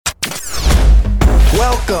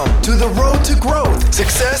Welcome to the road to growth,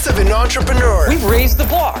 success of an entrepreneur. We've raised the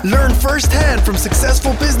bar. Learn firsthand from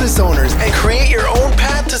successful business owners and create your own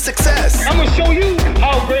path to success. I'm going to show you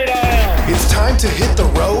how great I am. It's time to hit the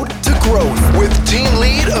road to growth with team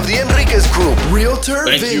lead of the Enriquez Group, Realtor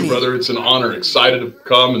Thank Vinny. you, brother. It's an honor. Excited to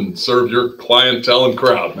come and serve your clientele and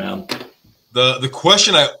crowd, man. The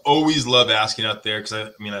question I always love asking out there, because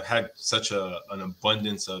I've had such an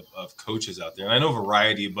abundance of coaches out there, and I know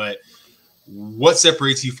variety, but what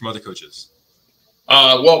separates you from other coaches?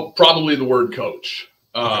 Well, probably the word coach.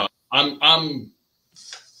 Okay. I'm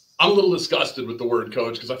a little disgusted with the word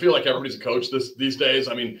coach because I feel like everybody's a coach these days.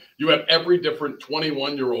 I mean, you have every different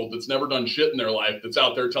 21-year-old that's never done shit in their life that's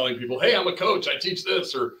out there telling people, "Hey, I'm a coach. I teach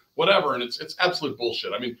this," or whatever, and it's absolute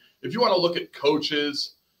bullshit. I mean, if you want to look at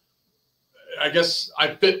coaches, I guess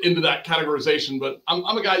I fit into that categorization, but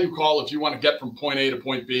I'm a guy you call if you want to get from point A to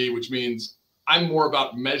point B, which means I'm more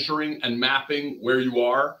about measuring and mapping where you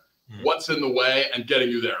are, what's in the way, and getting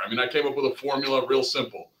you there. I mean, I came up with a formula real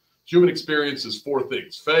simple. Human experience is 4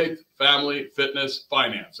 things: faith, family, fitness,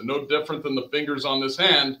 finance. And no different than the fingers on this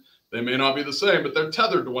hand. They may not be the same, but they're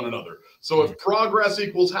tethered to one another. So if progress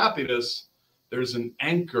equals happiness, there's an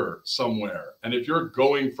anchor somewhere. And if you're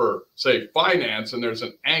going for, say, finance, and there's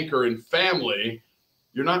an anchor in family,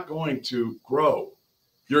 you're not going to grow.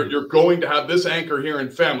 You're going to have this anchor here in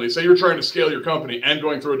family. Say you're trying to scale your company and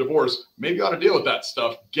going through a divorce. Maybe you ought to deal with that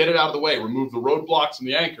stuff. Get it out of the way. Remove the roadblocks and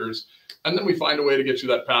the anchors. And then we find a way to get you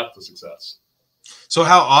that path to success. So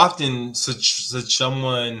how often should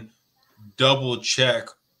someone double check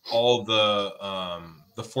all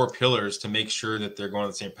the 4 pillars to make sure that they're going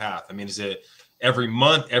on the same path? I mean, is it every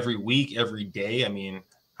month, every week, every day? I mean,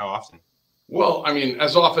 how often? Well, I mean,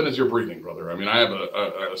 as often as you're breathing, brother. I mean, I have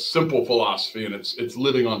a simple philosophy, and it's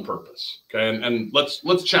living on purpose. Okay. And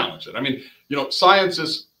let's challenge it. I mean, science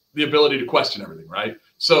is the ability to question everything, right?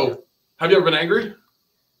 So have you ever been angry?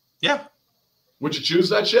 Yeah. Would you choose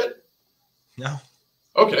that shit? No.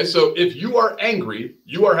 Okay. So if you are angry,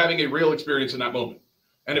 you are having a real experience in that moment.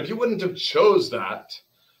 And if you wouldn't have chose that,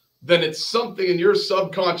 then it's something in your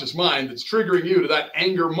subconscious mind that's triggering you to that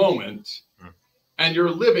anger moment. And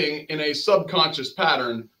you're living in a subconscious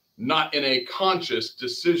pattern, not in a conscious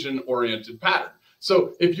decision-oriented pattern.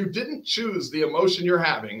 So if you didn't choose the emotion you're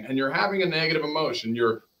having and you're having a negative emotion,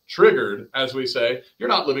 you're triggered, as we say, you're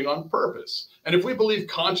not living on purpose. And if we believe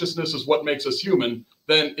consciousness is what makes us human,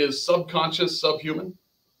 then is subconscious subhuman?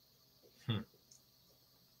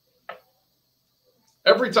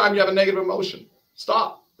 Every time you have a negative emotion,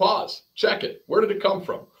 stop, pause, check it. Where did it come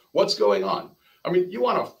from? What's going on? I mean, you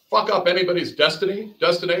want to fuck up anybody's destiny,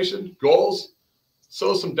 destination, goals?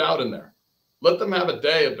 Sow some doubt in there. Let them have a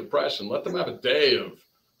day of depression. Let them have a day of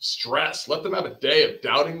stress. Let them have a day of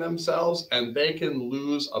doubting themselves, and they can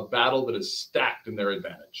lose a battle that is stacked in their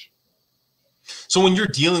advantage. So when you're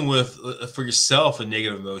dealing with, for yourself, a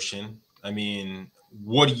negative emotion, I mean,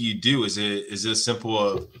 what do you do? Is it simple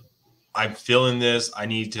of, I'm feeling this, I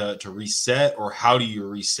need to reset, or how do you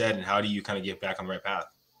reset, and how do you kind of get back on the right path?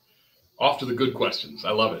 Off to the good questions.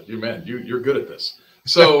 I love it. You're good at this.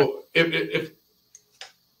 So if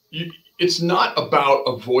it's not about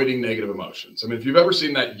avoiding negative emotions. I mean, if you've ever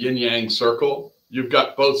seen that yin yang circle, you've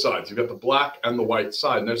got both sides. You've got the black and the white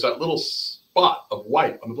side. And there's that little spot of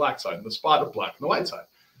white on the black side and the spot of black on the white side.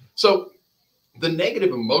 So the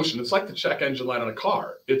negative emotion, it's like the check engine light on a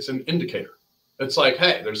car. It's an indicator. It's like,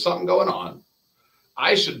 hey, there's something going on.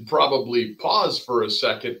 I should probably pause for a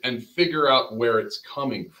second and figure out where it's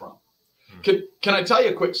coming from. Can I tell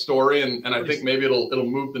you a quick story? And I think maybe it'll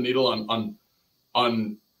move the needle on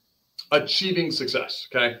achieving success.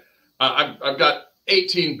 Okay. I've got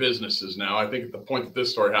 18 businesses now. I think at the point that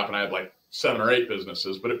this story happened, I had like 7 or 8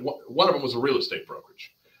 businesses, but one of them was a real estate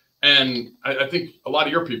brokerage. And I think a lot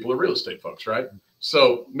of your people are real estate folks, right?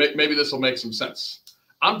 So maybe this will make some sense.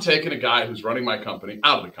 I'm taking a guy who's running my company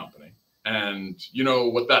out of the company. And you know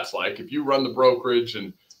what that's like. If you run the brokerage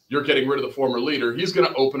and you're getting rid of the former leader, he's going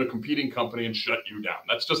to open a competing company and shut you down.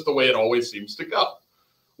 That's just the way it always seems to go.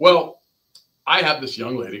 Well, I have this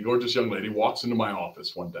young lady, gorgeous young lady, walks into my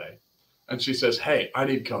office one day and she says, "Hey, I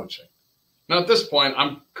need coaching." Now at this point,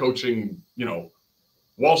 I'm coaching,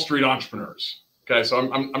 Wall Street entrepreneurs. Okay.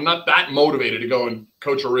 So I'm not that motivated to go and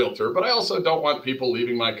coach a realtor, but I also don't want people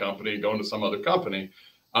leaving my company and going to some other company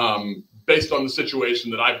based on the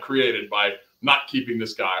situation that I've created by not keeping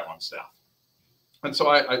this guy on staff. And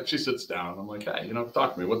so she sits down. I'm like, "Hey,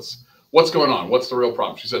 talk to me. What's going on? What's the real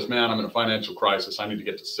problem?" She says, "Man, I'm in a financial crisis. I need to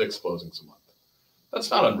get to 6 closings a month."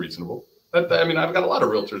 That's not unreasonable. I've got a lot of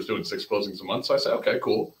realtors doing 6 closings a month. So I say, "Okay,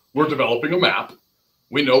 cool. We're developing a map.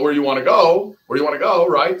 We know where you want to go,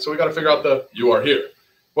 right? So we got to figure out the you are here.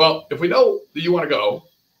 Well, if we know that you want to go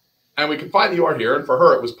and we can find the you are here, and for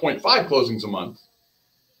her it was 0.5 closings a month,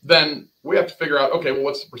 then we have to figure out, okay, well,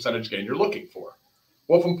 what's the percentage gain you're looking for?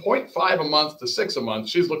 Well, from 0.5 a month to 6 a month,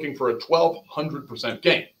 she's looking for a 1,200%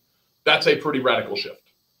 gain. That's a pretty radical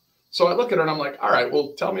shift. So I look at her and I'm like, all right,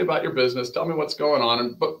 well, tell me about your business. Tell me what's going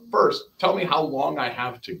on. But first, tell me how long I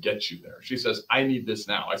have to get you there. She says, I need this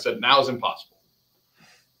now. I said, now is impossible.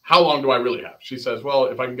 How long do I really have? She says, well,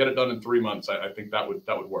 if I can get it done in 3 months, I think that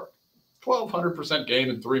would work. 1,200% gain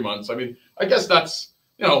in 3 months. I mean, I guess that's,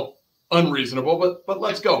 unreasonable, but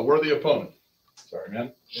let's go. We're the opponent. Sorry,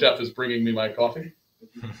 man. Chef is bringing me my coffee.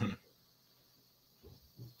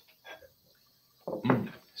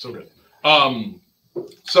 So good.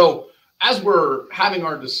 So as we're having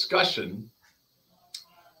our discussion,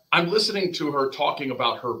 I'm listening to her talking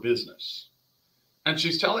about her business. And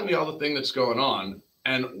she's telling me all the thing that's going on.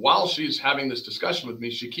 And while she's having this discussion with me,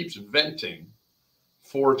 she keeps venting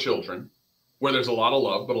 4 children, where there's a lot of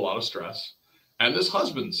love, but a lot of stress. And this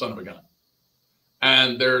husband, son of a gun.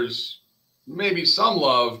 And there's maybe some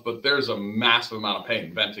love, but there's a massive amount of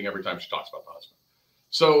pain, venting every time she talks about the husband.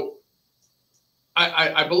 So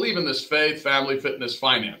I believe in this faith, family, fitness,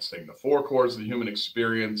 finance thing, the 4 cores of the human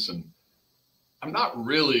experience. And I'm not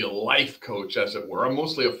really a life coach, as it were. I'm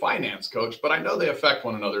mostly a finance coach, but I know they affect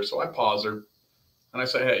one another. So I pause her and I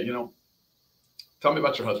say, hey, tell me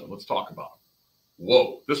about your husband. Let's talk about him.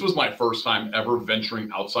 Whoa, this was my first time ever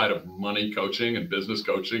venturing outside of money coaching and business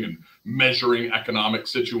coaching and measuring economic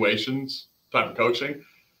situations type of coaching.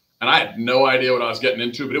 And I had no idea what I was getting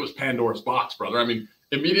into, but it was Pandora's box, brother. I mean,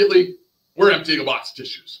 immediately we're emptying a box of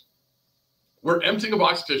tissues. We're emptying a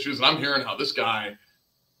box of tissues, and I'm hearing how this guy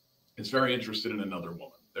is very interested in another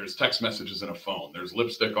woman. There's text messages in a phone. There's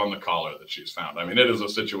lipstick on the collar that she's found. I mean, it is a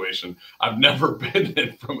situation I've never been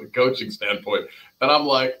in from a coaching standpoint. And I'm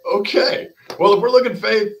like, okay, well, if we're looking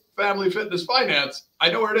faith, family, fitness, finance, I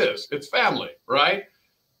know where it is. It's family, right?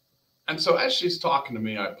 And so as she's talking to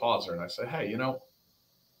me, I pause her and I say, hey,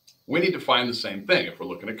 we need to find the same thing if we're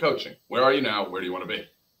looking at coaching. Where are you now? Where do you want to be?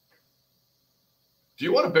 Do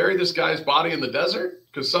you want to bury this guy's body in the desert?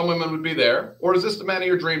 Because some women would be there. Or is this the man of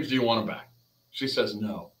your dreams? Do you want him back? She says,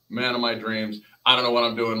 no, man of my dreams. I don't know what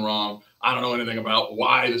I'm doing wrong. I don't know anything about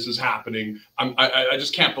why this is happening. I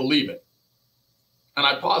just can't believe it. And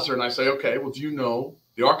I pause her and I say, okay, well, do you know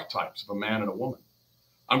the archetypes of a man and a woman?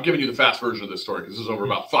 I'm giving you the fast version of this story because this is over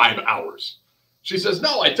about 5 hours. She says,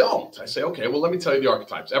 no, I don't. I say, okay, well, let me tell you the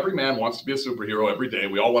archetypes. Every man wants to be a superhero every day.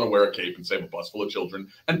 We all want to wear a cape and save a bus full of children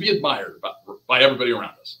and be admired by everybody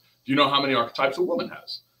around us. Do you know how many archetypes a woman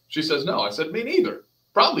has? She says, no. I said, me neither.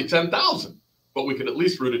 Probably 10,000. But we could at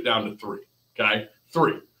least root it down to 3, okay?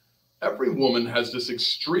 3. Every woman has this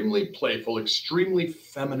extremely playful, extremely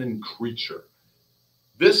feminine creature.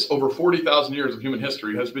 This, over 40,000 years of human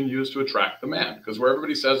history, has been used to attract the man. Because where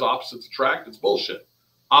everybody says opposites attract, it's bullshit.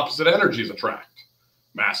 Opposite energies attract.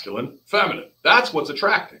 Masculine, feminine. That's what's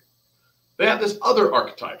attracting. They have this other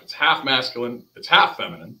archetype. It's half masculine, it's half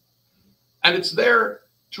feminine. And it's there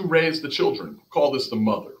to raise the children. Call this the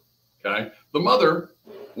mother, okay? The mother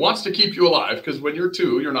wants to keep you alive because when you're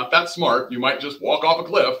 2, you're not that smart. You might just walk off a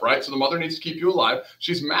cliff, right? So the mother needs to keep you alive.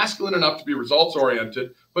 She's masculine enough to be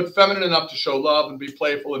results-oriented, but feminine enough to show love and be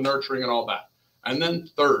playful and nurturing and all that. And then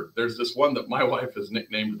 3rd, there's this one that my wife has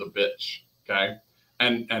nicknamed the bitch, okay?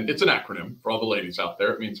 And it's an acronym for all the ladies out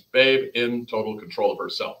there. It means babe in total control of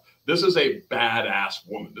herself. This is a badass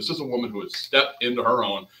woman. This is a woman who has stepped into her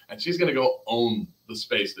own, and she's going to go own the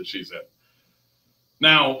space that she's in.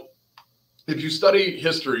 Now, if you study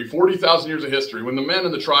history, 40,000 years of history, when the men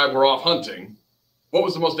in the tribe were off hunting, what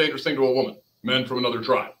was the most dangerous thing to a woman? Men from another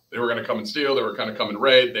tribe. They were going to come and steal. They were going to come and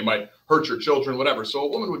raid. They might hurt your children, whatever. So a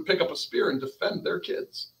woman would pick up a spear and defend their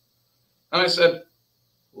kids. And I said,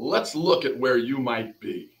 let's look at where you might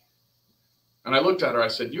be. And I looked at her. I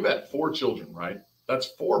said, you've had 4 children, right? That's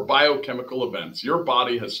 4 biochemical events. Your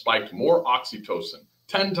body has spiked more oxytocin,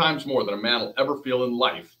 10 times more than a man will ever feel in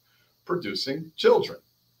life, producing children.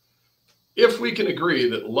 If we can agree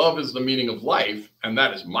that love is the meaning of life, and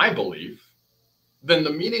that is my belief, then the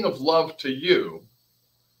meaning of love to you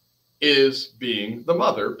is being the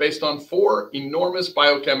mother based on 4 enormous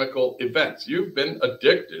biochemical events. You've been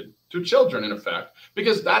addicted to children, in effect,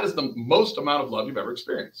 because that is the most amount of love you've ever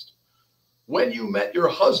experienced. When you met your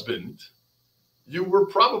husband, you were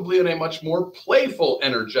probably in a much more playful,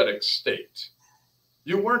 energetic state.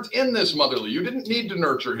 You weren't in this motherly. You didn't need to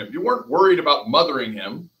nurture him. You weren't worried about mothering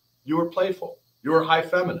him. You were playful. You were high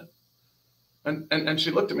feminine. And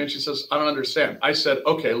she looked at me and she says, I don't understand. I said,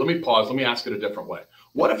 okay, let me pause. Let me ask it a different way.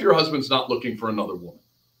 What if your husband's not looking for another woman?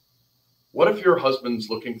 What if your husband's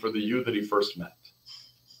looking for the you that he first met?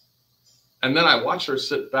 And then I watch her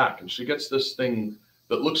sit back, and she gets this thing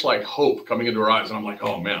that looks like hope coming into her eyes. And I'm like,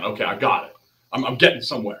 oh man, okay, I got it. I'm getting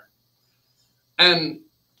somewhere. And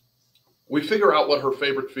we figure out what her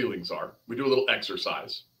favorite feelings are. We do a little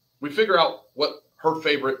exercise. We figure out what her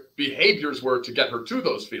favorite behaviors were to get her to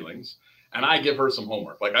those feelings. And I give her some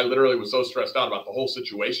homework. Like, I literally was so stressed out about the whole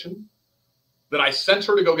situation that I sent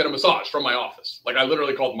her to go get a massage from my office. Like, I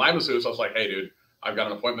literally called my masseuse. I was like, hey, dude, I've got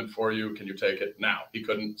an appointment for you. Can you take it now? He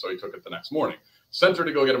couldn't, so he took it the next morning. Sent her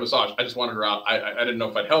to go get a massage. I just wanted her out. I didn't know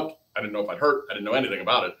if I'd help. I didn't know if I'd hurt. I didn't know anything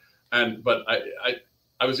about it. But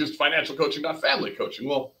I was used to financial coaching, not family coaching.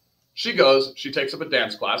 Well, she goes, she takes up a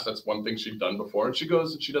dance class. That's one thing she'd done before. And she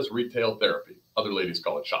goes and she does retail therapy. Other ladies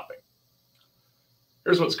call it shopping.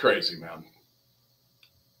 Here's what's crazy, man.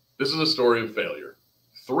 This is a story of failure.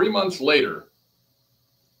 3 months later,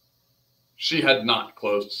 she had not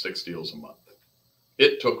closed 6 deals a month.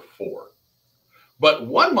 It took 4. But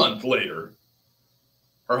 1 month later,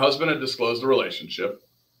 her husband had disclosed a relationship.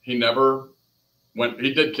 He never went,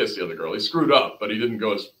 he did kiss the other girl. He screwed up, but he didn't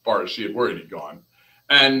go as far as she had worried he'd gone.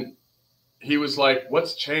 And he was like,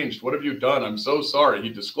 what's changed? What have you done? I'm so sorry. He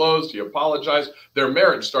disclosed, he apologized. Their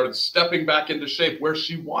marriage started stepping back into shape where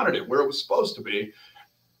she wanted it, where it was supposed to be.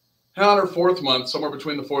 And on her 4th month, somewhere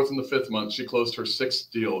between the 4th and the 5th month, she closed her 6th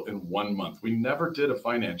deal in 1 month. We never did a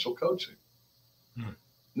financial coaching.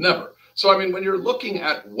 Never. So, I mean, when you're looking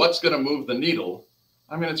at what's going to move the needle,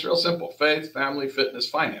 I mean, it's real simple. Faith, family, fitness,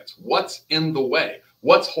 finance. What's in the way?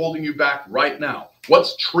 What's holding you back right now?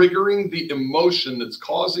 What's triggering the emotion that's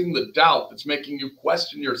causing the doubt that's making you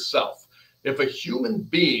question yourself? If a human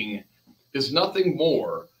being is nothing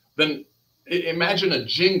more than, imagine a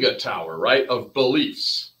Jenga tower, right, of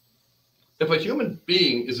beliefs. If a human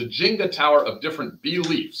being is a Jenga tower of different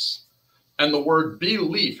beliefs, and the word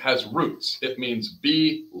belief has roots, it means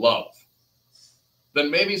be love, then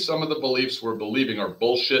maybe some of the beliefs we're believing are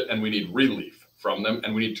bullshit and we need relief from them,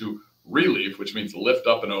 and we need to relief, which means lift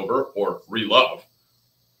up and over, or relove,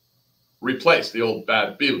 replace the old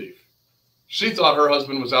bad belief. She thought her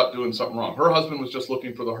husband was out doing something wrong. Her husband was just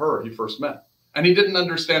looking for the her he first met, and he didn't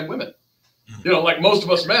understand women. You know, like most of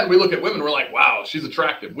us men, we look at women, we're like, wow, she's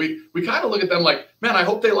attractive. We kind of look at them like, man, I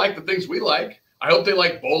hope they like the things we like. I hope they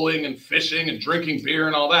like bowling and fishing and drinking beer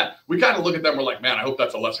and all that. We kind of look at them, we're like, man, I hope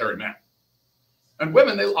that's a less hairy man. And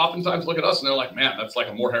women, they oftentimes look at us and they're like, man, that's like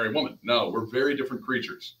a more hairy woman. No, we're very different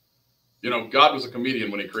creatures. You know, God was a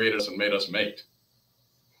comedian when he created us and made us mate.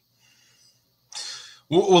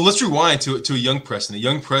 Well, let's rewind to a young Preston. A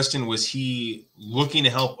young Preston, was he looking to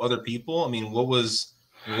help other people? I mean, what was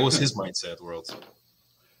his mindset, World?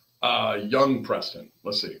 Young Preston.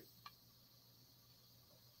 Let's see.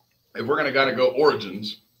 If we're going to go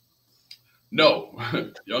origins, no,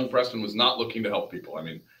 young Preston was not looking to help people. I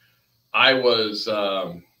mean, I was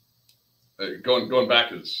going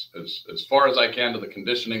back as far as I can to the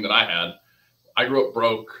conditioning that I had. I grew up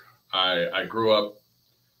broke. I grew up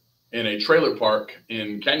in a trailer park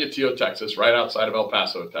in Cañutillo, Texas, right outside of El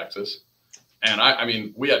Paso, Texas. And I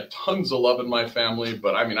mean, we had tons of love in my family,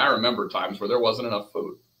 but I mean, I remember times where there wasn't enough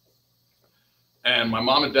food. And my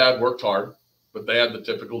mom and dad worked hard, but they had the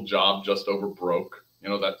typical job just over broke. You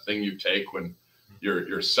know, that thing you take when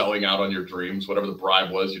you're selling out on your dreams, whatever the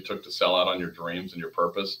bribe was you took to sell out on your dreams and your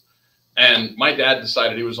purpose. And my dad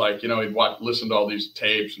decided, he was like, you know, he'd listened to all these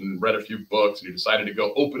tapes and read a few books, and he decided to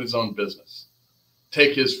go open his own business,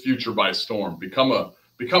 take his future by storm, become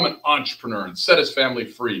an entrepreneur and set his family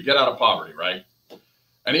free, get out of poverty, right?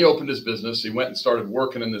 And he opened his business. He went and started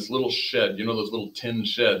working in this little shed, you know, those little tin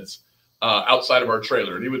sheds outside of our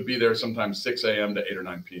trailer. And he would be there sometimes 6 a.m. to 8 or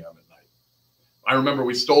 9 p.m. at night. I remember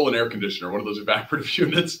we stole an air conditioner, one of those evaporative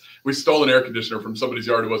units. We stole an air conditioner from somebody's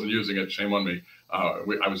yard who wasn't using it. Shame on me.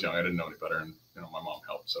 I was young. I didn't know any better. And, you know, my mom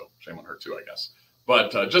helped. So shame on her too, I guess.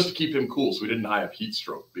 But just to keep him cool so he didn't die of heat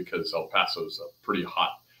stroke, because El Paso's a pretty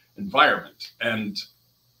hot environment. And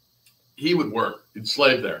he would work. He'd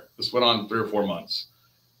slave there. This went on 3 or 4 months.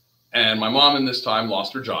 And my mom in this time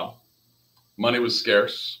lost her job. Money was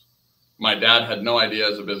scarce. My dad had no idea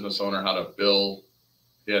as a business owner how to bill.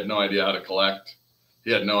 He had no idea how to collect.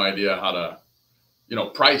 He had no idea how to, you know,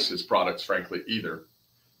 price his products, frankly, either.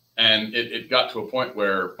 And it got to a point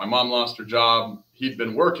where my mom lost her job. He'd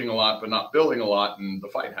been working a lot, but not billing a lot. And the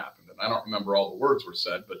fight happened. And I don't remember all the words were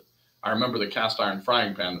said, but I remember the cast iron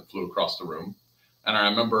frying pan that flew across the room. And I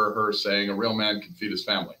remember her saying, a real man can feed his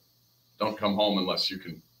family. Don't come home unless you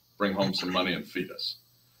can bring home some money and feed us.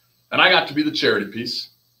 And I got to be the charity piece.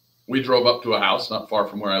 We drove up to a house not far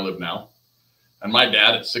from where I live now. And my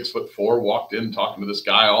dad at 6'4" walked in talking to this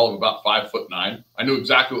guy, all of about 5'9". I knew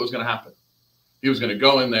exactly what was going to happen. He was going to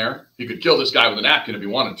go in there. He could kill this guy with a napkin if he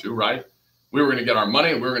wanted to, right? We were going to get our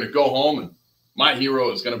money and we were going to go home and my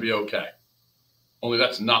hero is going to be okay. Only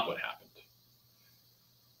that's not what happened.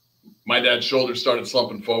 My dad's shoulders started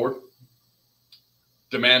slumping forward.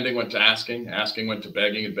 Demanding went to asking, asking went to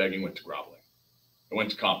begging, and begging went to groveling. It went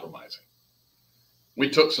to compromising. We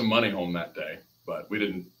took some money home that day, but we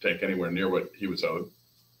didn't take anywhere near what he was owed.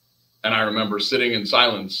 And I remember sitting in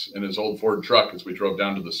silence in his old Ford truck as we drove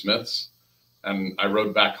down to the Smiths. And I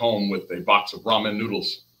rode back home with a box of ramen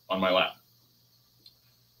noodles on my lap.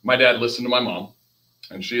 My dad listened to my mom,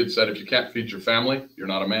 and she had said, if you can't feed your family, you're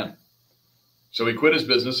not a man. So he quit his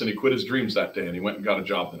business and he quit his dreams that day, and he went and got a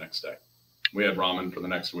job the next day. We had ramen for the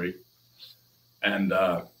next week. And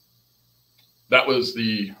that was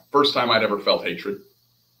the first time I'd ever felt hatred,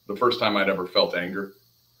 the first time I'd ever felt anger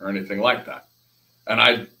or anything like that. And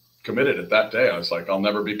I committed it that day. I was like, I'll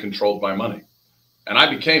never be controlled by money. And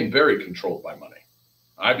I became very controlled by money.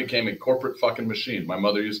 I became a corporate fucking machine. My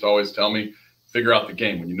mother used to always tell me, figure out the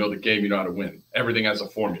game. When you know the game, you know how to win. Everything has a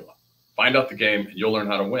formula. Find out the game and you'll learn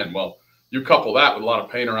how to win. Well, you couple that with a lot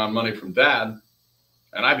of pain around money from dad,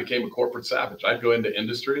 and I became a corporate savage. I'd go into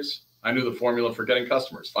industries. I knew the formula for getting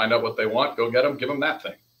customers. Find out what they want, go get them, give them that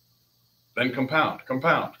thing. Then compound,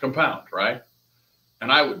 compound, compound, right?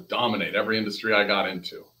 And I would dominate every industry I got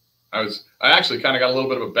into. I actually kind of got a little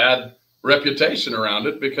bit of a bad reputation around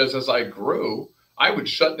it because as I grew, I would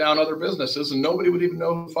shut down other businesses and nobody would even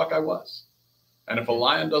know who the fuck I was. And if a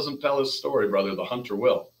lion doesn't tell his story, brother, the hunter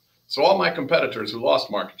will. So all my competitors who lost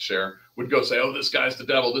market share would go say, oh, this guy's the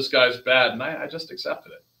devil, this guy's bad. And I just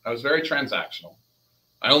accepted it. I was very transactional.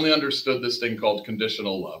 I only understood this thing called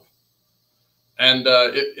conditional love. And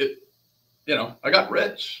I got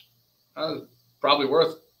rich. I was probably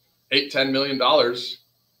worth $8-10 million.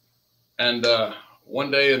 And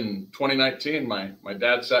one day in 2019, my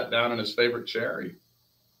dad sat down in his favorite chair. He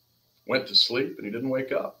went to sleep and he didn't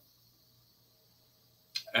wake up.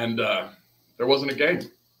 And there wasn't a game.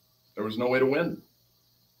 There was no way to win.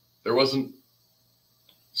 There wasn't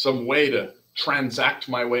some way to transact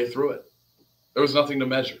my way through it. There was nothing to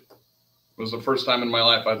measure. It was the first time in my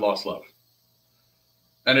life I'd lost love.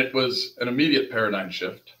 And it was an immediate paradigm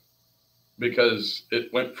shift because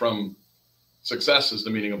it went from success is the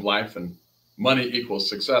meaning of life and money equals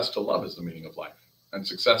success to love is the meaning of life. And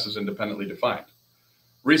success is independently defined.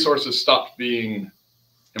 Resources stopped being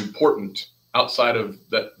important outside of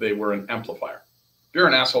that they were an amplifier. If you're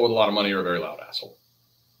an asshole with a lot of money, you're a very loud asshole.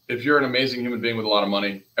 If you're an amazing human being with a lot of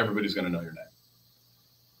money, everybody's going to know your name.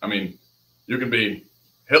 I mean, you can be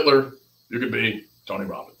Hitler, you could be Tony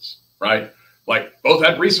Robbins, right? Like both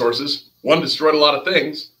had resources. One destroyed a lot of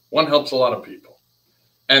things. One helps a lot of people.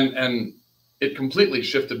 And it completely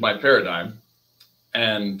shifted my paradigm.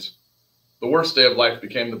 And the worst day of life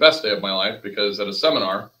became the best day of my life because at a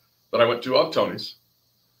seminar that I went to of Tony's,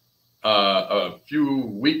 a few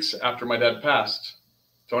weeks after my dad passed,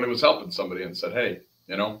 Tony was helping somebody and said, hey,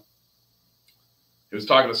 he was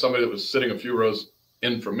talking to somebody that was sitting a few rows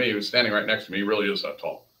in from me. He was standing right next to me. He really is that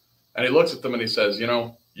tall. And he looks at them and he says,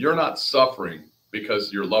 you're not suffering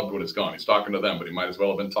because your loved one is gone. He's talking to them, but he might as well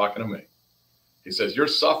have been talking to me. He says, you're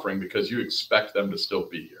suffering because you expect them to still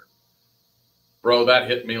be here. Bro, that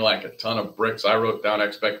hit me like a ton of bricks. I wrote down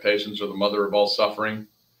expectations are the mother of all suffering.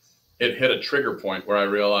 It hit a trigger point where I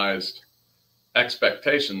realized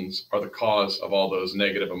expectations are the cause of all those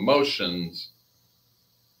negative emotions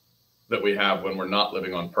that we have when we're not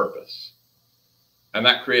living on purpose. And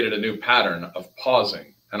that created a new pattern of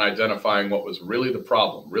pausing and identifying what was really the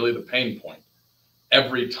problem, really the pain point,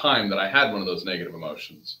 every time that I had one of those negative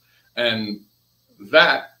emotions. And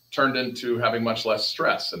that turned into having much less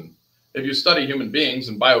stress. And if you study human beings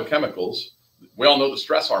and biochemicals, we all know the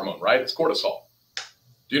stress hormone, right? It's cortisol.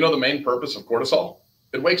 Do you know the main purpose of cortisol?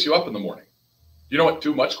 It wakes you up in the morning. Do you know what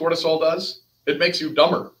too much cortisol does? It makes you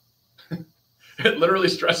dumber. It literally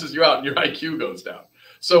stresses you out and your IQ goes down.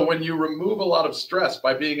 So when you remove a lot of stress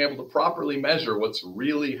by being able to properly measure what's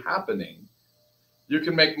really happening, you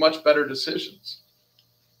can make much better decisions.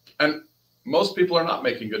 And most people are not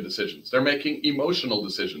making good decisions. They're making emotional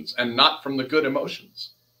decisions and not from the good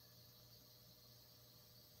emotions.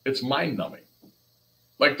 It's mind-numbing.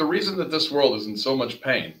 Like the reason that this world is in so much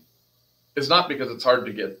pain is not because it's hard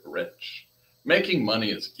to get rich. Making money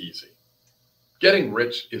is easy. Getting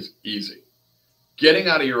rich is easy. Getting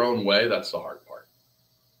out of your own way, that's the hard part.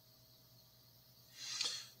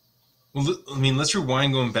 Well, I mean, let's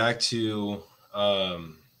rewind going back to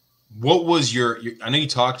what was your, I know you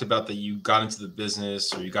talked about that you got into the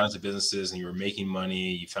business, or you got into businesses and you were making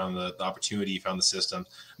money, you found the opportunity, you found the system.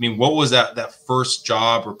 I mean, what was that first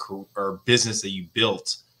job or business that you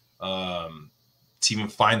built to even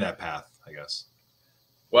find that path, I guess?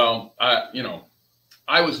 Well,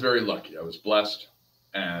 I was very lucky. I was blessed,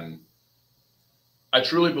 and I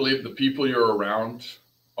truly believe the people you're around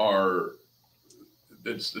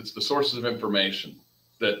it's the sources of information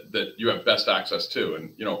that you have best access to.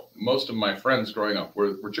 And, most of my friends growing up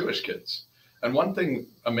were Jewish kids. And one thing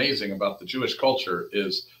amazing about the Jewish culture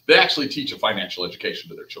is they actually teach a financial education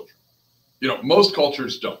to their children. Most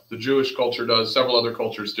cultures don't. The Jewish culture does. Several other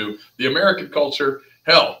cultures do. The American culture,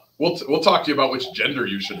 hell, we'll talk to you about which gender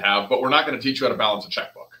you should have, but we're not going to teach you how to balance a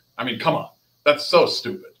checkbook. I mean, come on. That's so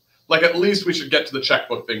stupid. Like, at least we should get to the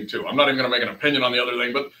checkbook thing too. I'm not even going to make an opinion on the other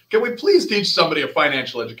thing, but can we please teach somebody a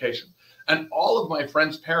financial education? And all of my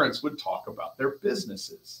friends' parents would talk about their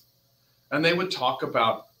businesses, and they would talk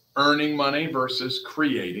about earning money versus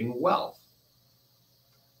creating wealth.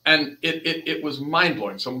 And it was mind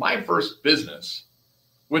blowing. So my first business,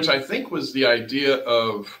 which I think was the idea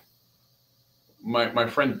of my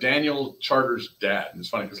friend Daniel Charter's dad, and it's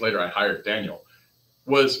funny because later I hired Daniel,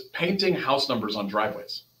 was painting house numbers on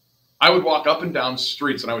driveways. I would walk up and down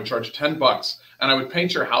streets and I would charge $10 and I would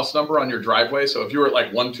paint your house number on your driveway. So if you were at like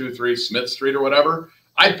 123 Smith Street or whatever,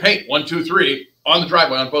 I'd paint 123 on the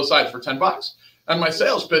driveway on both sides for $10. And my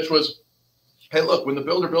sales pitch was, hey, look, when the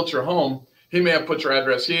builder built your home, he may have put your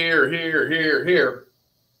address here, here, here, here.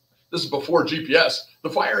 This is before GPS. The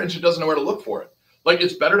fire engine doesn't know where to look for it. Like,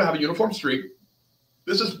 it's better to have a uniform street.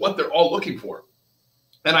 This is what they're all looking for.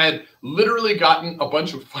 And I had literally gotten a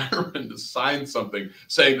bunch of firemen to sign something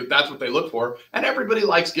saying that that's what they look for. And everybody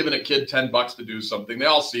likes giving a kid $10 to do something. They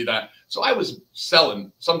all see that. So I was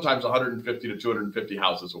selling sometimes 150 to 250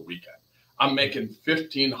 houses a weekend. I'm making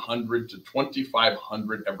 1,500 to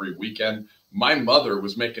 2,500 every weekend. My mother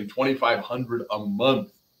was making 2,500 a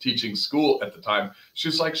month teaching school at the time. She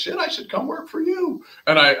was like, shit, I should come work for you.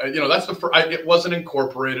 And that's it wasn't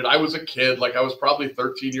incorporated. I was a kid, like I was probably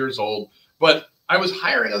 13 years old, but I was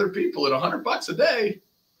hiring other people at $100 a day,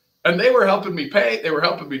 and they were helping me pay. They were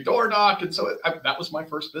helping me door knock. And so that was my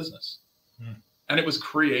first business. And it was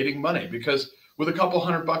creating money, because with a couple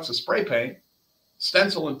 $100 of spray paint,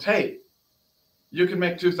 stencil, and tape, you can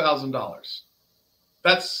make $2,000.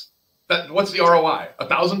 What's the ROI?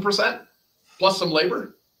 1,000% plus some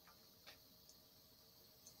labor.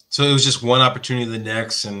 So it was just one opportunity to the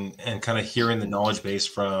next, and kind of hearing the knowledge base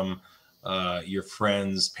from your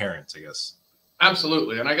friends' parents, I guess.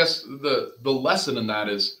 Absolutely. And I guess the lesson in that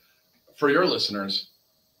is, for your listeners,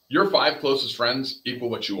 your 5 closest friends equal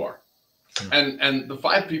what you are. And the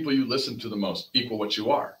 5 people you listen to the most equal what you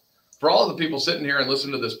are. For all of the people sitting here and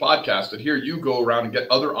listening to this podcast that hear you go around and get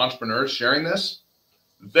other entrepreneurs sharing this,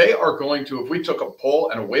 they are going to, if we took a poll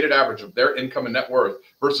and a weighted average of their income and net worth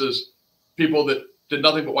versus people that did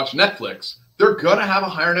nothing but watch Netflix, they're going to have a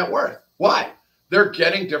higher net worth. Why? They're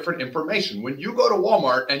getting different information. When you go to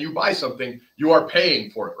Walmart and you buy something, you are paying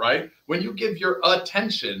for it, right? When you give your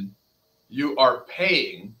attention, you are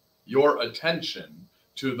paying your attention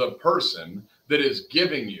to the person that is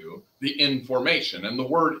giving you the information. And the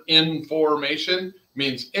word information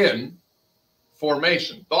means in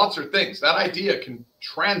formation. Thoughts are things. That idea can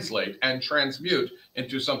translate and transmute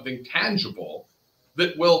into something tangible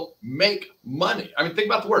that will make money. I mean, think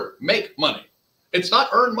about the word make money. It's not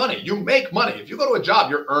earn money. You make money. If you go to a job,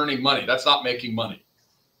 you're earning money. That's not making money.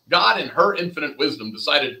 God, in her infinite wisdom,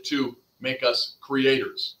 decided to make us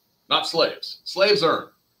creators, not slaves. Slaves earn.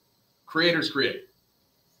 Creators create.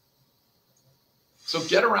 So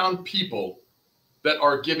get around people that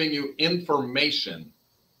are giving you information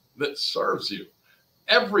that serves you.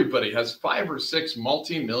 Everybody has 5 or 6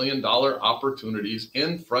 multi-million-dollar opportunities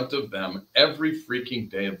in front of them every freaking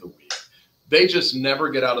day of the week. They just never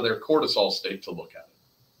get out of their cortisol state to look at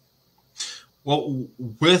it. Well,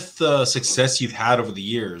 with the success you've had over the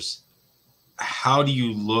years, how do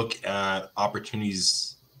you look at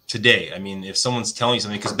opportunities today? I mean, if someone's telling you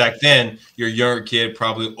something, because back then you're a younger kid,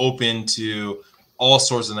 probably open to all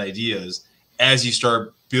sorts of ideas. As you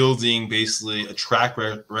start building basically a track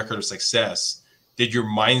record of success, did your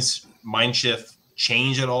mind shift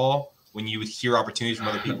change at all when you would hear opportunities from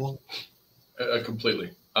other people?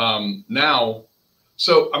 Completely. Now,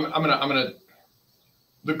 so I'm gonna.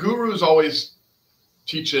 The gurus always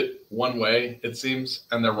teach it one way, it seems,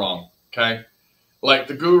 and they're wrong. Okay, like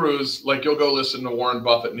the gurus, like you'll go listen to Warren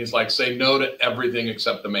Buffett, and he's like, say no to everything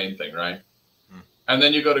except the main thing, right? And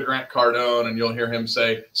then you go to Grant Cardone, and you'll hear him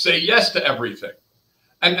say yes to everything.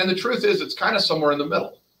 And the truth is, it's kind of somewhere in the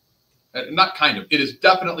middle. Not kind of. It is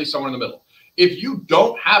definitely somewhere in the middle. If you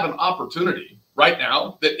don't have an opportunity right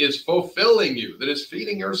now that is fulfilling you, that is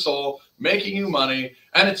feeding your soul, making you money,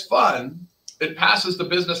 and it's fun, it passes the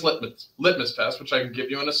business litmus test, which I can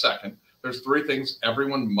give you in a second. There's 3 things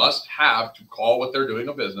everyone must have to call what they're doing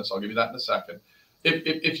a business. I'll give you that in a second.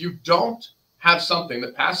 If you don't have something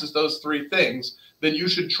that passes those 3 things, then you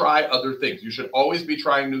should try other things. You should always be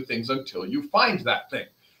trying new things until you find that thing.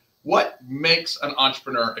 What makes an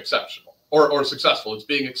entrepreneur exceptional or successful? It's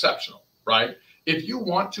being exceptional, right? If you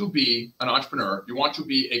want to be an entrepreneur, you want to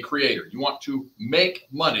be a creator, you want to make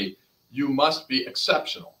money, you must be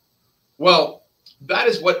exceptional. Well, that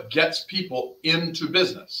is what gets people into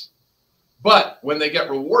business. But when they get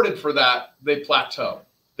rewarded for that, they plateau.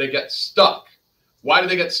 They get stuck. Why do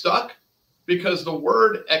they get stuck? Because the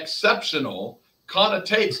word exceptional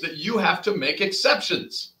connotates that you have to make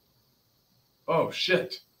exceptions. Oh,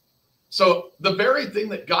 shit. So the very thing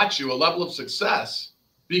that got you a level of success,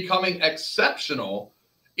 becoming exceptional,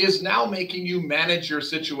 is now making you manage your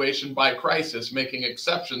situation by crisis, making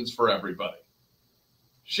exceptions for everybody.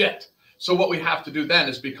 Shit. So what we have to do then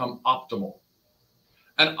is become optimal.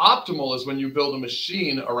 And optimal is when you build a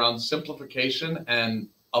machine around simplification and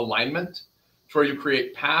alignment, to where you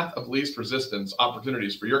create path of least resistance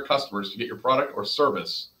opportunities for your customers to get your product or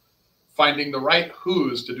service, finding the right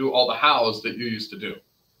who's to do all the hows that you used to do.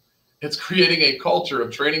 It's creating a culture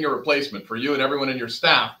of training your replacement for you and everyone in your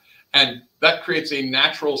staff. And that creates a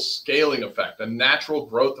natural scaling effect, a natural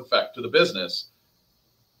growth effect to the business.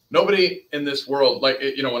 Nobody in this world, like,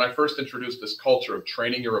 you know, when I first introduced this culture of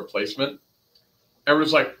training your replacement,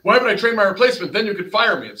 everyone's like, why would I train my replacement? Then you could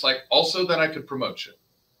fire me. It's like, also then I could promote you.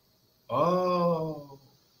 Oh.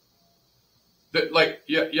 Like,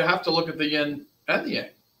 you have to look at the yin and the yang.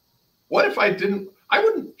 What if I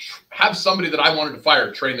wouldn't have somebody that I wanted to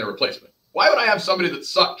fire train their replacement. Why would I have somebody that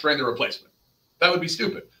sucked train their replacement? That would be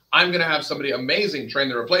stupid. I'm going to have somebody amazing train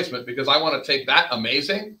their replacement because I want to take that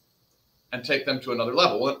amazing and take them to another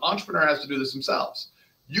level. Well, an entrepreneur has to do this themselves.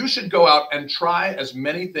 You should go out and try as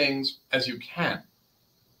many things as you can.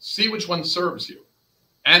 See which one serves you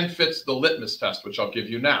and fits the litmus test, which I'll give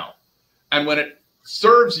you now. And when it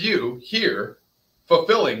serves you here,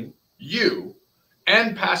 fulfilling you,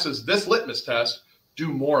 and passes this litmus test, do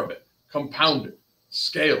more of it, compound it,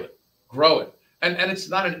 scale it, grow it. And it's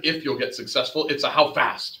not an if you'll get successful, it's a how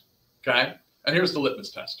fast, okay? And here's the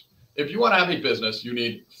litmus test. If you want to have a business, you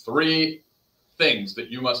need 3 things that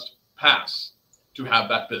you must pass to have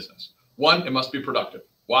that business. 1, it must be productive.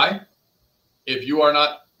 Why? If you are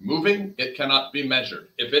not moving, it cannot be measured.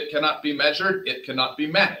 If it cannot be measured, it cannot be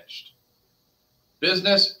managed.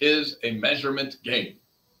 Business is a measurement game.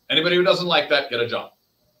 Anybody who doesn't like that, get a job.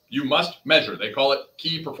 You must measure. They call it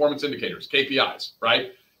key performance indicators, KPIs,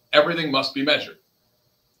 right? Everything must be measured.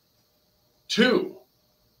 2,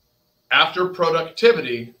 after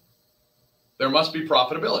productivity, there must be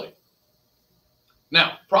profitability.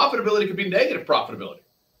 Now, profitability could be negative profitability.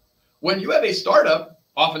 When you have a startup,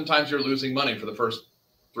 oftentimes you're losing money for the first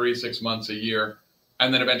 3, 6 months, a year,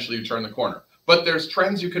 and then eventually you turn the corner. But there's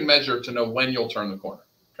trends you can measure to know when you'll turn the corner,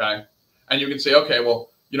 okay? And you can say, okay, well,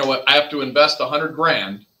 you know what? I have to invest 100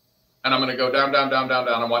 grand and I'm going to go down, down, down, down,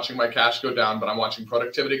 down. I'm watching my cash go down, but I'm watching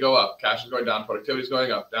productivity go up. Cash is going down, productivity is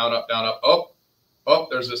going up, down, up, down, up. Oh,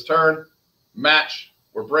 there's this turn, match,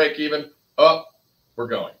 we're break even, up, we're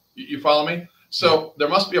going. You follow me? So there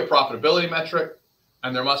must be a profitability metric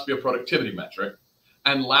and there must be a productivity metric.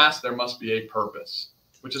 And last, there must be a purpose,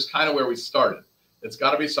 which is kind of where we started. It's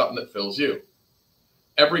got to be something that fills you.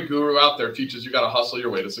 Every guru out there teaches you got to hustle your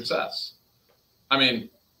way to success. I mean,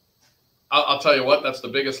 I'll tell you what, that's the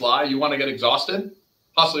biggest lie. You want to get exhausted?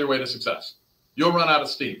 Hustle your way to success. You'll run out of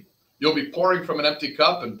steam. You'll be pouring from an empty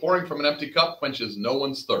cup, and pouring from an empty cup quenches no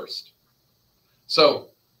one's thirst.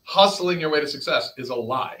 So hustling your way to success is a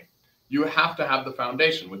lie. You have to have the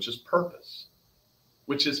foundation, which is purpose,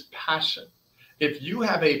 which is passion. If you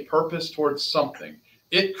have a purpose towards something,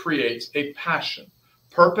 it creates a passion.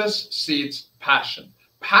 Purpose seeds passion.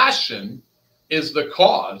 Passion is the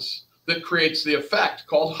cause that creates the effect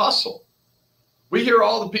called hustle. We hear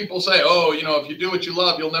all the people say, oh, you know, if you do what you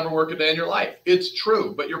love, you'll never work a day in your life. It's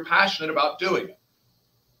true, but you're passionate about doing it.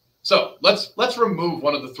 So let's remove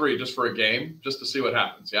one of the 3 just for a game, just to see what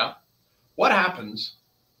happens, yeah? What happens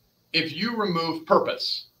if you remove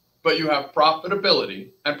purpose, but you have profitability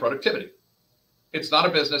and productivity? It's not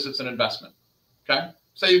a business, it's an investment, okay?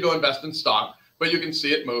 Say you go invest in stock, but you can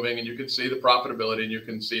see it moving and you can see the profitability and you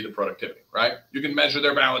can see the productivity, right? You can measure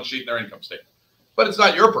their balance sheet and their income statement. But it's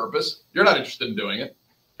not your purpose. You're not interested in doing it.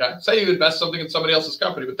 Okay? Say you invest something in somebody else's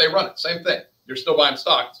company, but they run it. Same thing. You're still buying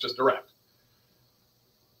stock. It's just direct.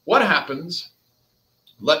 What happens,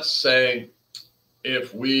 let's say,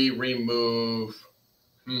 if we remove,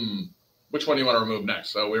 which one do you want to remove next?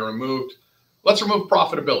 So let's remove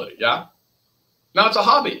profitability, yeah? Now it's a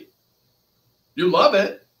hobby. You love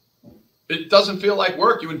it. It doesn't feel like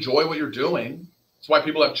work. You enjoy what you're doing. That's why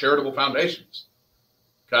people have charitable foundations,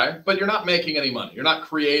 okay? But you're not making any money. You're not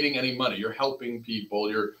creating any money. You're helping people.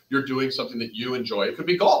 You're doing something that you enjoy. It could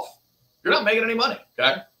be golf. You're not making any money,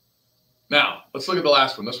 okay? Now, let's look at the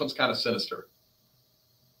last one. This one's kind of sinister.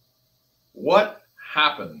 What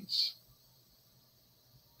happens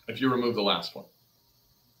if you remove the last one?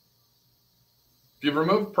 If you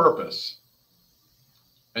remove purpose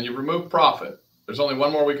and you remove profit, there's only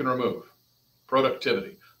one more we can remove: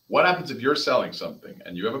 productivity. What happens if you're selling something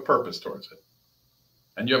and you have a purpose towards it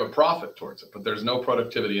and you have a profit towards it, but there's no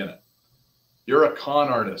productivity in it? You're a con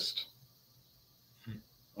artist.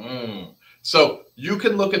 So you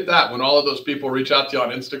can look at that when all of those people reach out to you on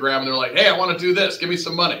Instagram and they're like, hey, I want to do this. Give me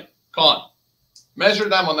some money. Con. Measure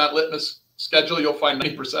them on that litmus schedule. You'll find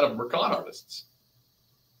 90% of them are con artists.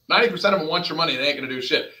 90% of them want your money. They ain't going to do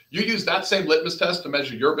shit. You use that same litmus test to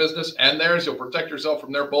measure your business and theirs. You'll protect yourself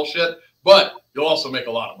from their bullshit, but you'll also make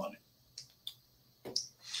a lot of money.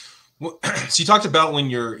 Well, so you talked about when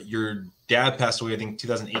your dad passed away, I think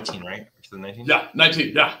 2018, right? 2019? Yeah,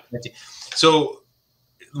 19. Yeah. 19. So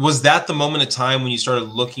was that the moment of time when you started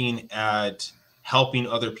looking at helping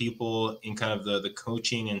other people in kind of the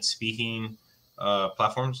coaching and speaking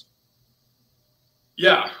platforms?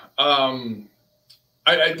 Yeah.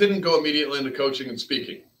 I didn't go immediately into coaching and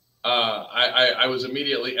speaking. I was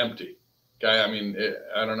immediately empty. Okay. I mean,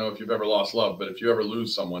 I don't know if you've ever lost love, but if you ever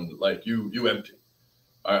lose someone, like you empty.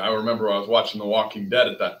 I remember I was watching The Walking Dead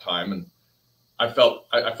at that time, and I felt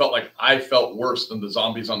like I felt worse than the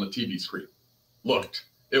zombies on the TV screen looked.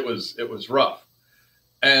 It was rough.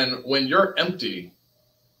 And when you're empty,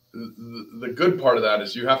 the good part of that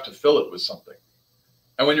is you have to fill it with something.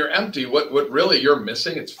 And when you're empty, what really you're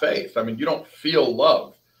missing, it's faith. I mean, you don't feel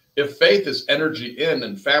love. If faith is energy in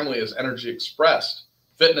and family is energy expressed,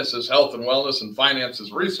 fitness is health and wellness, and finance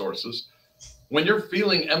is resources, when you're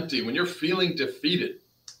feeling empty, when you're feeling defeated,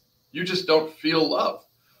 you just don't feel love.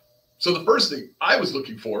 So the first thing I was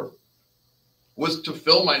looking for was to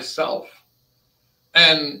fill myself.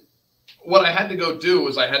 And what I had to go do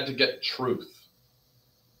was I had to get truth.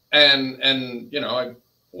 And I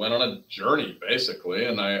went on a journey basically,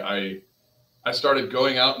 and I started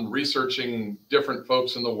going out and researching different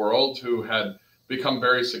folks in the world who had become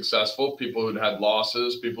very successful, people who'd had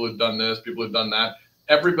losses, people who'd done this, people who'd done that.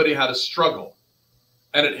 Everybody had a struggle.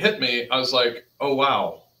 And it hit me. I was like, oh,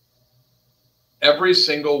 wow. Every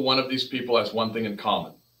single one of these people has one thing in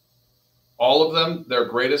common. All of them, their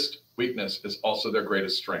greatest weakness is also their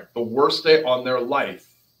greatest strength. The worst day of their life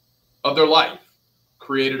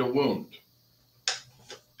created a wound.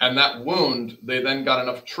 And that wound, they then got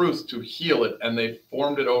enough truth to heal it, and they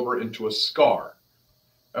formed it over into a scar.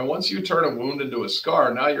 And once you turn a wound into a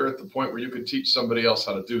scar, now you're at the point where you could teach somebody else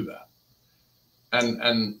how to do that.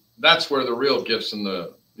 And that's where the real gifts and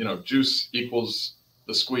the, juice equals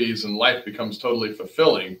the squeeze, and life becomes totally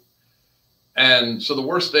fulfilling. And so the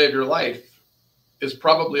worst day of your life is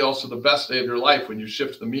probably also the best day of your life when you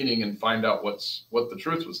shift the meaning and find out what the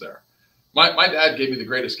truth was there. My dad gave me the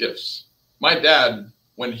greatest gifts. My dad,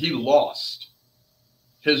 when he lost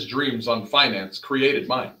his dreams on finance, created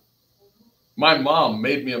mine. My mom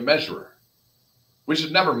made me a measurer. We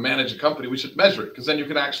should never manage a company. We should measure it, because then you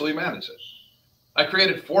can actually manage it. I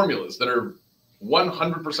created formulas that are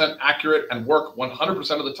 100% accurate and work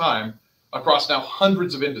 100% of the time across now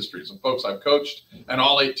hundreds of industries of folks I've coached, and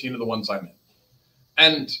all 18 of the ones I'm in.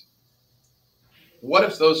 And what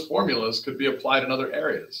if those formulas could be applied in other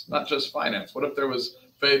areas, not just finance? What if there was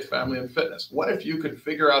faith, family, and fitness? What if you could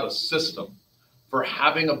figure out a system for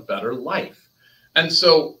having a better life? And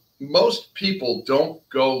so most people don't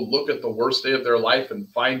go look at the worst day of their life and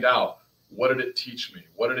find out, what did it teach me?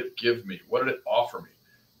 What did it give me? What did it offer me?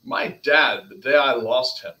 My dad, the day I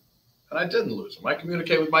lost him, and I didn't lose him, I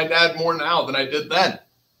communicate with my dad more now than I did then.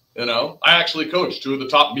 I actually coached two of the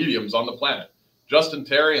top mediums on the planet, Justin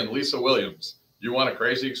Terry and Lisa Williams. You want a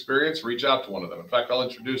crazy experience? Reach out to one of them. In fact, I'll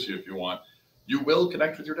introduce you if you want. You will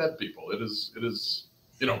connect with your dead people. It is,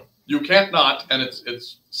 you can't not, and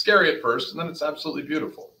it's scary at first, and then it's absolutely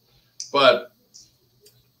beautiful. But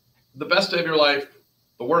the best day of your life,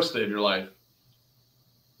 the worst day of your life,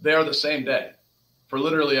 they are the same day for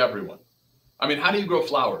literally everyone. I mean, how do you grow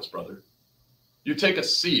flowers, brother? You take a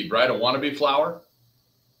seed, right? A wannabe flower.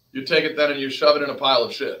 You take it then and you shove it in a pile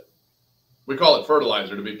of shit. We call it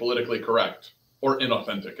fertilizer to be politically correct, or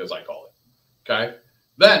inauthentic, as I call it. Okay.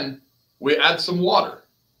 Then we add some water.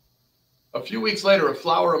 A few weeks later, a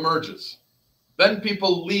flower emerges. Then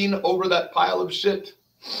people lean over that pile of shit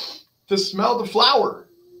to smell the flower.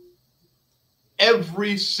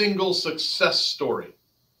 Every single success story,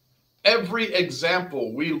 every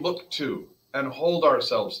example we look to and hold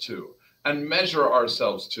ourselves to and measure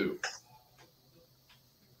ourselves to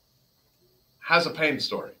has a pain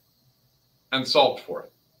story and solved for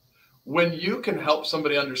it. When you can help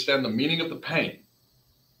somebody understand the meaning of the pain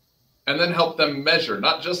and then help them measure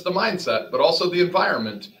not just the mindset, but also the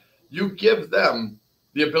environment, you give them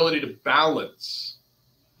the ability to balance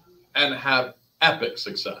and have epic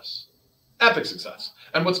success. Epic success.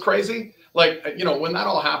 And what's crazy, like, you know, when that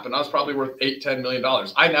all happened, I was probably worth $8-10 million.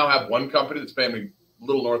 I now have one company that's paying me a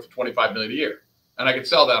little north of $25 million a year, and I could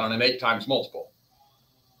sell that on an 8 times multiple.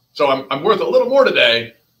 So I'm worth a little more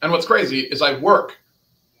today. And what's crazy is I work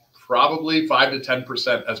probably 5 to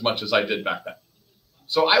 10% as much as I did back then.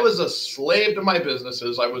 So I was a slave to my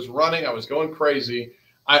businesses. I was running. I was going crazy.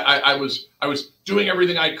 I was doing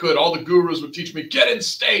everything I could. All the gurus would teach me, get in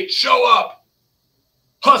state, show up,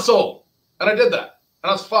 hustle. And I did that. And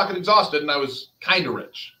I was fucking exhausted, and I was kind of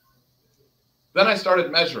rich. Then I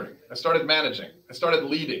started measuring. I started managing. I started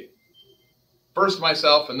leading. First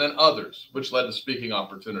myself and then others, which led to speaking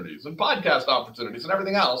opportunities and podcast opportunities and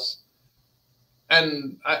everything else.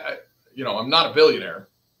 And I'm not a billionaire,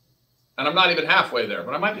 and I'm not even halfway there,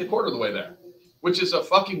 but I might be a quarter of the way there, which is a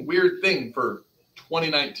fucking weird thing for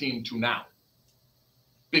 2019 to now,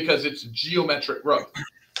 because it's geometric growth.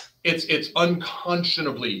 It's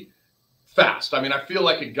unconscionably fast. I mean, I feel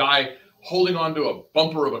like a guy holding onto a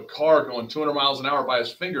bumper of a car going 200 miles an hour by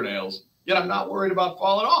his fingernails, yet I'm not worried about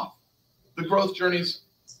falling off. The growth journey's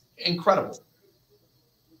incredible.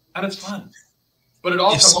 And it's fun. But it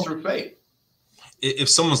all comes through faith. If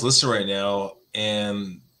someone's listening right now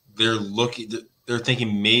and they're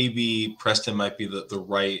thinking maybe Preston might be the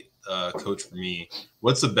right coach for me,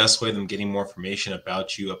 what's the best way of them getting more information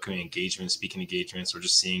about you, upcoming engagements, speaking engagements, or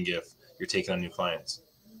just seeing if you're taking on new clients?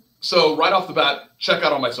 So right off the bat, check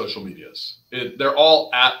out all my social medias. They're all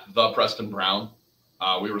at the Preston Brown.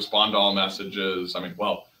 We respond to all messages. I mean,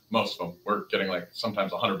 well, most of them. We're getting like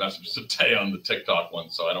sometimes 100 messages a day on the TikTok one,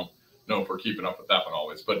 so I don't know if we're keeping up with that one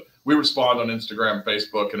always. But we respond on Instagram,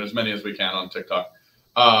 Facebook, and as many as we can on TikTok.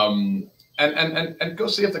 And go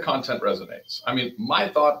see if the content resonates. I mean, my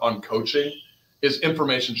thought on coaching is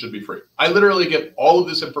information should be free. I literally give all of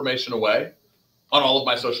this information away on all of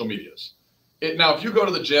my social medias. Now, if you go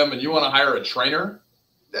to the gym and you want to hire a trainer,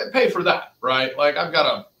 pay for that, right? Like I've got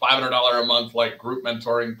a $500 a month like group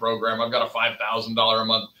mentoring program. I've got a $5,000 a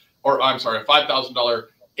month, or I'm sorry, a $5,000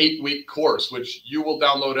 8-week course, which you will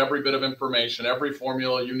download every bit of information, every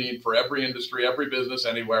formula you need for every industry, every business,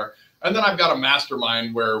 anywhere. And then I've got a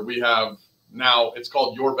mastermind where we have now, it's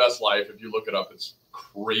called Your Best Life. If you look it up, it's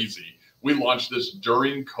crazy. We launched this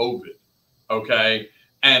during COVID, okay?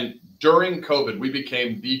 And during COVID, we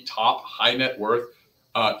became the top high net worth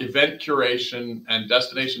event curation and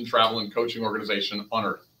destination travel and coaching organization on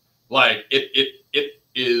earth. Like it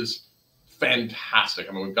is fantastic.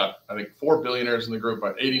 I mean, we've got, I think, 4 billionaires in the group,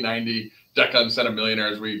 about 80, 90 DECA incentive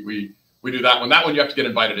millionaires. We do that one. That one you have to get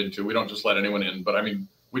invited into. We don't just let anyone in. But I mean,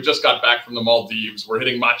 we just got back from the Maldives. We're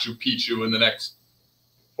hitting Machu Picchu in the next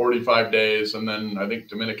 45 days. And then I think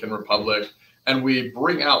Dominican Republic. And we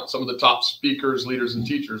bring out some of the top speakers, leaders, and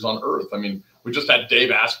teachers on earth. I mean, we just had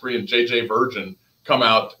Dave Asprey and JJ Virgin come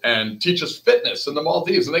out and teach us fitness in the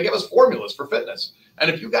Maldives. And they give us formulas for fitness. And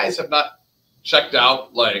if you guys have not checked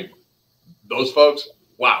out like those folks,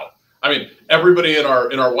 wow. I mean, everybody in our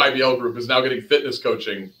YBL group is now getting fitness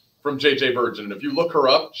coaching from JJ Virgin. And if you look her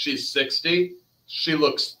up, she's 60. She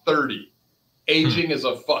looks 30. Aging is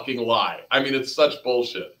a fucking lie. I mean, it's such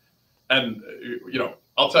bullshit. And, you know,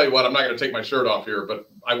 I'll tell you what, I'm not going to take my shirt off here, but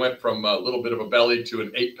I went from a little bit of a belly to an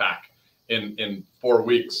 8-pack in 4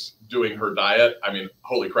 weeks doing her diet. I mean,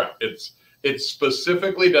 holy crap. It's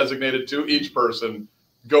specifically designated to each person.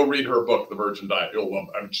 Go read her book, The Virgin Diet. You'll love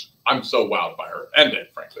it. I'm so wowed by her and Ed,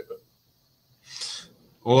 frankly. But.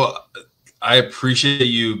 Well, I appreciate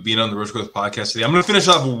you being on the Road to Growth podcast today. I'm going to finish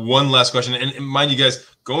off with one last question. And mind you guys,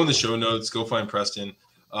 go in the show notes, go find Preston.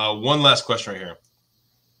 One last question right here.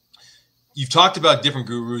 You've talked about different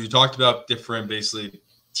gurus. You talked about different, basically,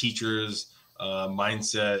 teachers,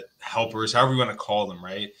 mindset helpers, however you want to call them,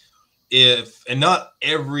 right? And not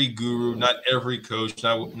every guru, not every coach,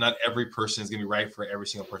 not every person is going to be right for every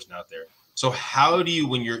single person out there. So how do you,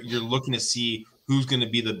 when you're looking to see who's going to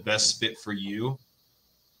be the best fit for you,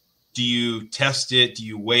 do you test it? Do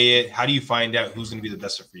you weigh it? How do you find out who's going to be the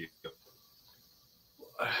best fit for you?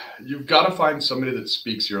 You've got to find somebody that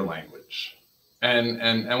speaks your language.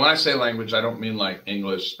 And when I say language, I don't mean like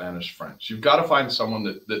English, Spanish, French. You've got to find someone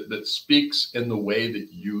that speaks in the way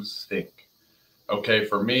that you think. Okay,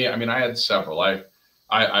 for me, I mean, I had several.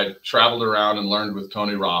 I traveled around and learned with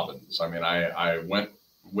Tony Robbins. I mean, I went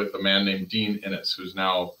with a man named Dean Innes, who's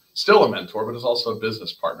now still a mentor, but is also a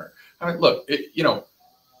business partner. I mean, look, if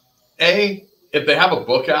they have a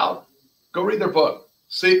book out, go read their book.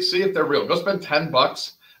 See if they're real. Go spend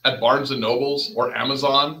 $10 at Barnes and Nobles or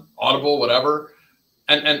Amazon, Audible, whatever,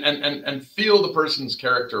 and feel the person's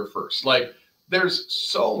character first. Like, there's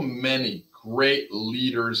so many great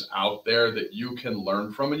leaders out there that you can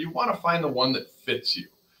learn from, and you want to find the one that fits you.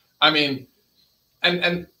 I mean,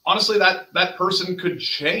 and honestly, that person could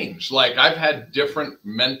change. Like, I've had different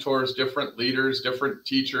mentors, different leaders, different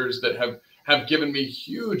teachers that have given me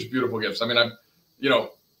huge, beautiful gifts. I mean, I've,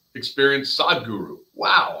 experienced Sadhguru.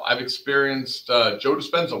 Wow. I've experienced Joe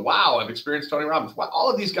Dispenza. Wow. I've experienced Tony Robbins. Wow.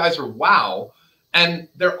 All of these guys are wow. And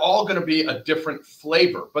they're all going to be a different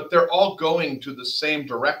flavor, but they're all going to the same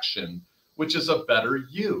direction, which is a better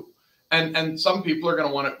you. And some people are going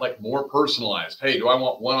to want it like more personalized. Hey, do I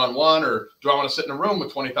want one-on-one, or do I want to sit in a room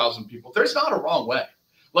with 20,000 people? There's not a wrong way.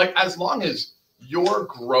 Like, as long as you're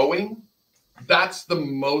growing, that's the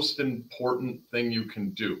most important thing you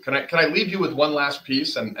can do. Can I leave you with one last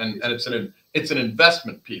piece? And it's an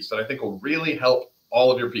investment piece that I think will really help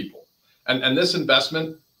all of your people. And this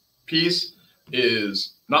investment piece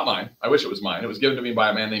is not mine. I wish it was mine. It was given to me by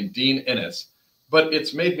a man named Dean Innes, but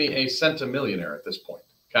it's made me a centimillionaire at this point.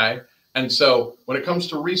 Okay. And so when it comes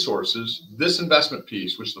to resources, this investment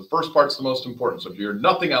piece, which the first part's the most important, so if you're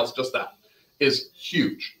nothing else, just that, is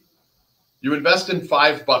huge. You invest in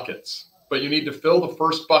 5 buckets, but you need to fill the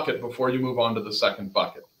first bucket before you move on to the second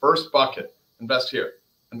bucket. First bucket, invest here.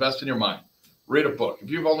 Invest in your mind. Read a book. If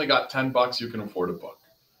you've only got $10, you can afford a book.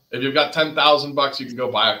 If you've got $10,000, you can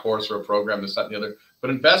go buy a course or a program, this, that, and the other. But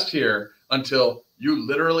invest here until you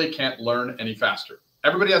literally can't learn any faster.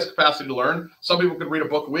 Everybody has capacity to learn. Some people could read a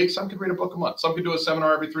book a week. Some could read a book a month. Some could do a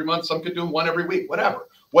seminar every 3 months. Some could do one every week, whatever.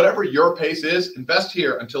 Whatever your pace is, invest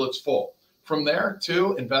here until it's full. From there,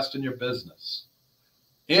 invest in your business.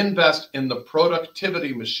 Invest in the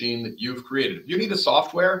productivity machine that you've created. If you need a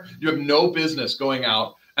software, you have no business going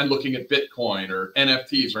out and looking at Bitcoin or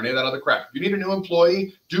NFTs or any of that other crap. If you need a new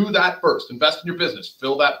employee, do that first. Invest in your business.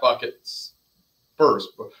 Fill that bucket first.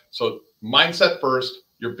 So mindset first,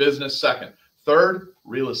 your business second. Third,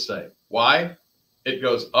 real estate. Why? It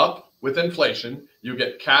goes up with inflation. You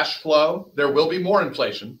get cash flow. There will be more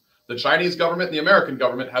inflation. The Chinese government and the American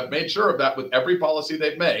government have made sure of that with every policy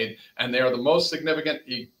they've made, and they are the most significant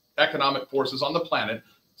economic forces on the planet.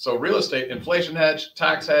 So real estate, inflation hedge,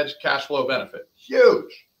 tax hedge, cash flow benefit.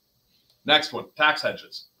 Huge. Next one, tax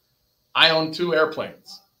hedges. I own 2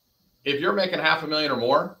 airplanes. If you're making $500,000 or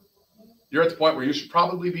more, you're at the point where you should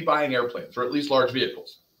probably be buying airplanes, or at least large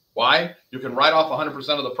vehicles. Why? You can write off 100%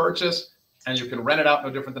 of the purchase, and you can rent it out no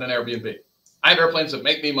different than an Airbnb. I have airplanes that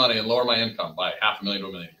make me money and lower my income by $500,000 to $1 million a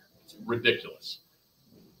year. It's ridiculous.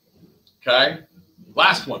 Okay?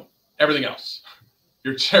 Last one, everything else.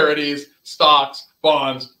 Your charities, stocks,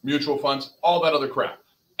 bonds, mutual funds, all that other crap.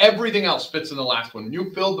 Everything else fits in the last one. When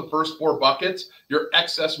you fill the first 4 buckets, your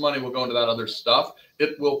excess money will go into that other stuff.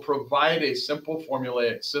 It will provide a simple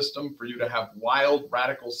formulaic system for you to have wild,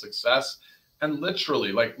 radical success. And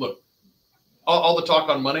literally, like, look, all the talk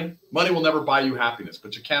on money will never buy you happiness,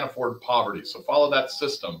 but you can't afford poverty. So follow that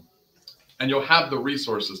system, and you'll have the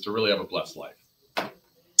resources to really have a blessed life.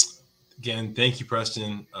 Again, thank you,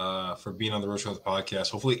 Preston, for being on the Road Show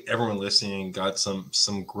podcast. Hopefully everyone listening got some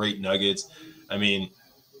great nuggets. I mean,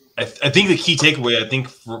 I think the key takeaway, I think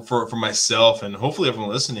for myself and hopefully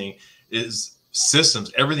everyone listening, is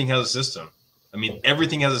systems. Everything has a system. I mean,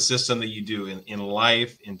 everything has a system that you do in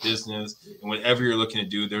life, in business, and whatever you're looking to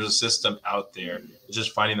do, there's a system out there. It's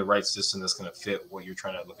just finding the right system that's going to fit what you're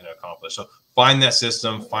looking to accomplish. So find that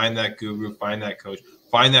system, find that guru, find that coach,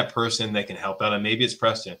 find that person that can help out. And maybe it's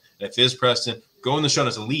Preston. And if it's Preston, go in the show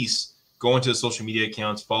notes, at least go into the social media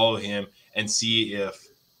accounts, follow him, and see if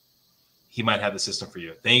he might have the system for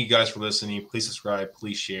you. Thank you guys for listening. Please subscribe,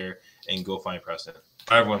 please share, and go find Preston.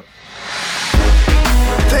 Bye, everyone.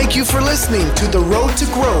 Thank you for listening to The Road to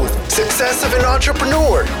Growth, Success of an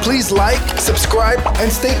Entrepreneur. Please like, subscribe,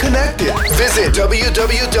 and stay connected. Visit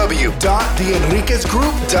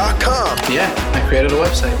www.theenriquezgroup.com. Yeah, I created a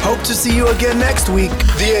website. Hope to see you again next week.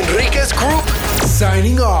 The Enriquez Group,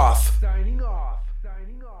 signing off.